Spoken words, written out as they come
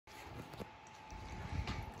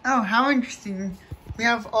Oh, how interesting. We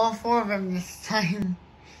have all 4 of them this time.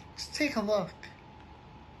 Just take a look.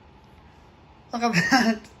 Look at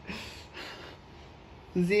that.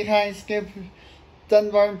 Zekai, Skip,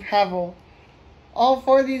 Dunbar, and Pavel. All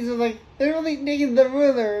 4 of these are like literally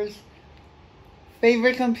NickytheRuler's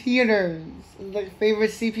favorite computers. Like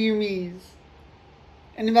favorite CPU Miis.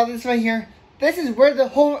 And about this right here, this is where the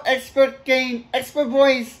whole expert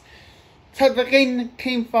boys type of game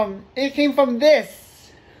came from. It came from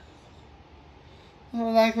this.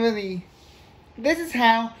 Well, like really. This is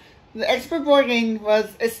how the expert boy game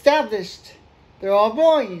was established. They're all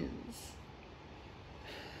boys.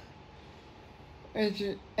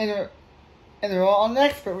 And they're all an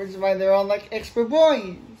expert, which is why they're all like expert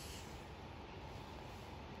boys.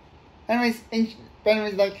 Anyways,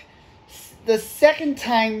 like, the second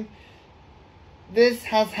time this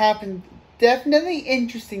has happened, definitely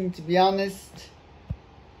interesting, to be honest.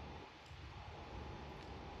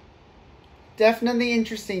 Definitely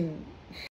interesting.